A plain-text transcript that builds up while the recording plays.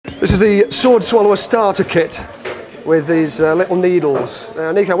This is the sword swallower starter kit with these little needles.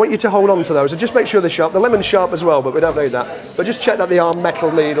 Nico, I want you to hold on to those and just make sure they're sharp. The lemon's sharp as well, but we don't need that. But just check that they are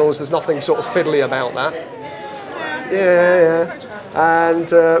metal needles. There's nothing sort of fiddly about that. Yeah. And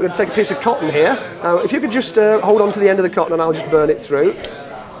we're going to take a piece of cotton here. If you could just hold on to the end of the cotton and I'll just burn it through.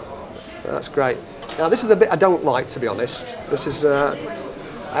 That's great. Now this is the bit I don't like, to be honest. This is, I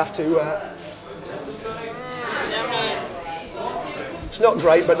have to... It's not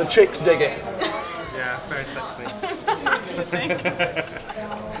great, but the chicks dig it. Yeah, very sexy. We're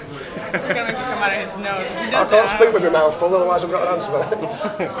going to come out of his nose. If he I does can't that, speak with my mouth full, otherwise I've got an answer for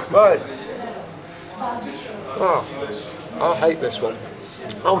that. Right. Oh, I hate this one.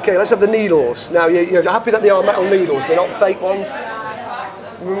 Okay, let's have the needles. Now, you're happy that they are metal needles, they're not fake ones?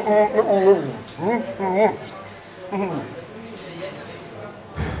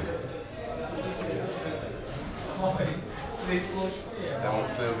 That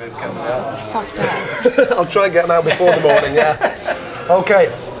won't feel good coming out. it's fucked up. I'll try and get them out before the morning, yeah. Okay.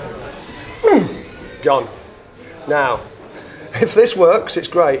 Gone. Now, if this works, it's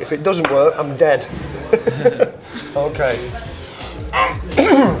great. If it doesn't work, I'm dead. Okay.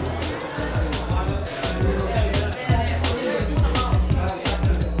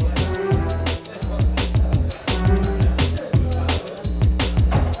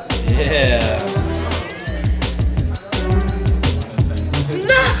 Yeah.